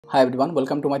Hi everyone,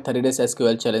 welcome to my 30 days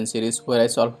SQL challenge series where I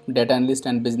solve data analyst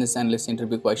and business analyst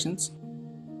interview questions.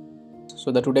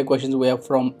 So the today questions we have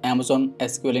from Amazon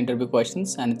SQL interview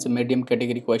questions and it's a medium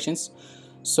category questions.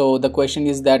 So the question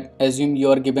is that assume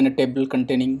you are given a table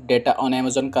containing data on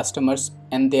Amazon customers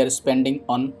and their spending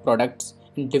on products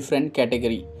in different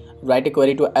category. Write a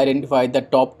query to identify the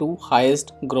top 2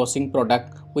 highest grossing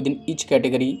product within each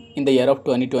category in the year of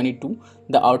 2022.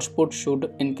 The output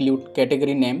should include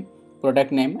category name,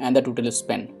 product name and the total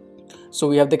spend. So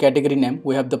we have the category name,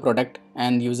 we have the product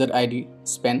and user ID,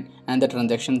 spend and the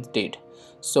transaction date.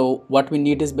 So what we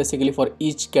need is basically for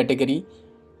each category,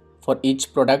 for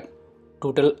each product,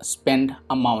 total spend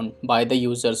amount by the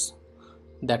users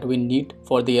that we need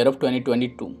for the year of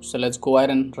 2022. So let's go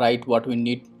ahead and write what we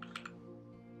need.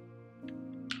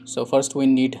 So first we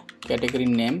need category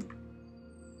name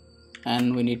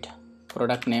and we need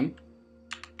product name.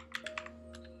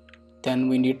 Then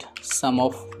we need sum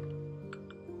of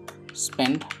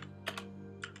spend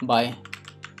by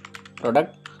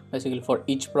product. Basically for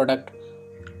each product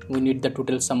we need the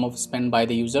total sum of spend by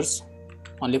the users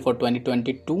only for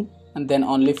 2022, and then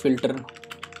only filter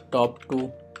top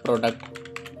 2 product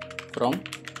from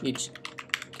each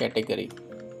category.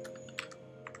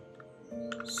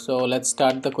 So let's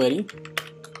start the query.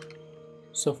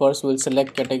 So first we'll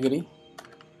select category,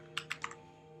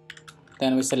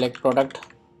 then we select product,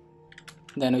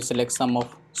 then we select sum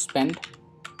of spend,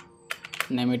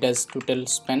 name it as total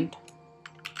spend.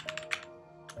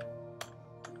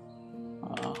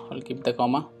 I'll keep the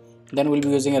comma. Then we'll be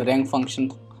using a rank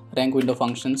function, rank window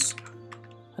functions.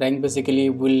 Rank basically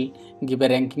will give a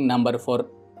ranking number for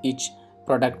each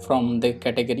product from the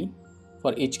category,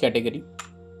 for each category.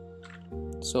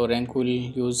 So rank will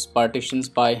use partitions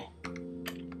by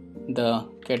the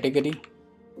category.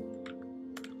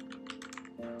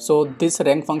 So this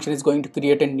rank function is going to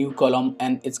create a new column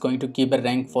and it's going to give a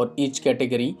rank for each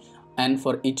category and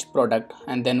for each product,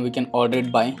 and then we can order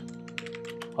it by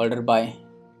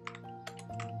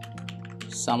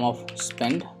sum of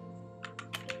spend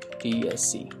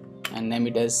TSC and name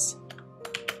it as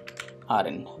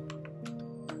RN.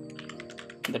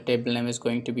 The table name is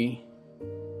going to be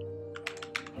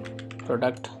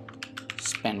product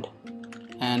spend,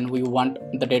 and we want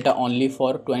the data only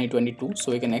for 2022,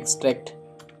 so we can extract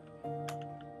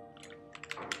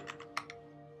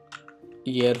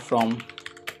year from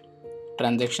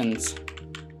transactions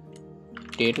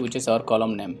date, which is our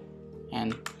column name,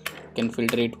 and can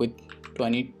filter it with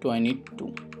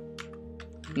 2022.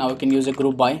 Now we can use a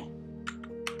group by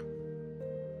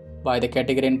the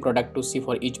category and product to see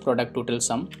for each product total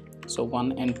sum. So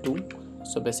 1 and 2.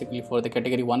 So basically for the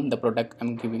category 1, the product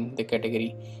I'm giving the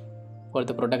category, for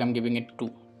the product I'm giving it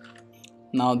 2.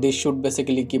 Now this should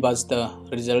basically give us the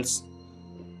results.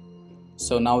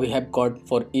 So now we have got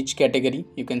for each category,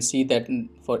 you can see that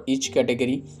for each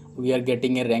category we are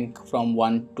getting a rank from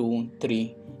 1, 2,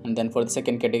 3, and then for the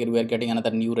second category we are getting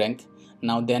another new rank.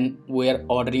 Now then we are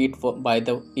ordering it for by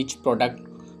the each product.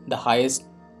 The highest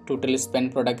total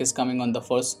spend product is coming on the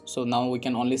first, so now we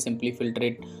can only simply filter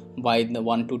it by the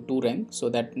 1 to 2 rank, so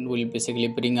that will basically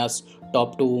bring us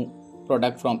top 2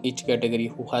 product from each category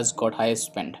who has got highest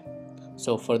spend.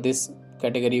 So for this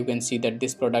category you can see that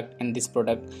this product and this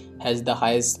product has the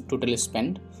highest total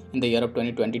spend in the year of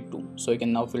 2022, so you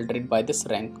can now filter it by this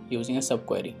rank using a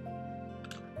subquery.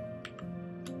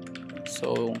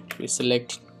 So we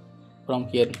select from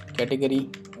here category,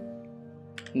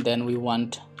 then we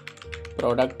want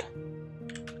product,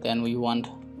 then we want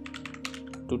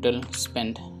total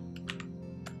spend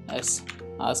as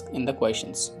asked in the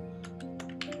questions.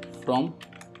 From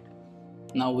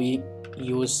now we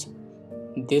use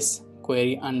this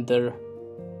query under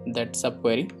that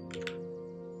subquery,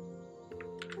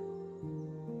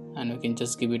 and we can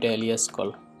just give it an alias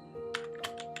called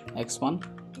x1,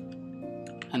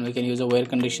 and we can use a where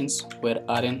conditions where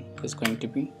rn is going to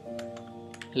be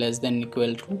less than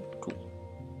equal to 2.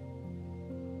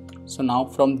 So now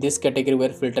from this category we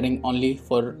are filtering only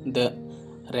for the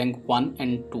rank 1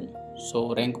 and 2.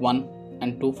 So rank 1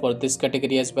 and 2 for this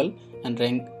category as well, and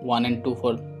rank 1 and 2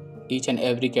 for each and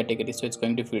every category, so it's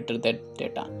going to filter that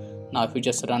data. Now if we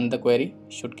just run the query,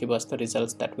 it should give us the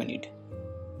results that we need.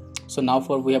 So now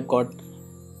we have got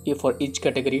for each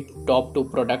category top 2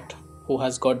 product who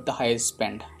has got the highest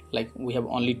spend. Like we have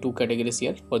only 2 categories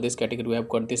here. For this category we have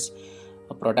got this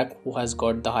product who has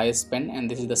got the highest spend,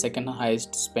 and this is the second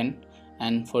highest spend,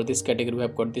 and for this category we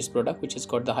have got this product which has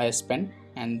got the highest spend,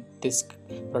 and this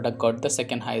product got the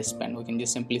second highest spend. We can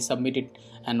just simply submit it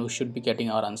and we should be getting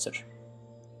our answer.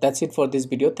 That's it for this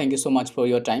video. Thank you so much for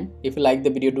your time. If you like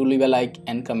the video, do leave a like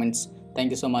and comments.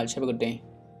 Thank you so much. Have a good day.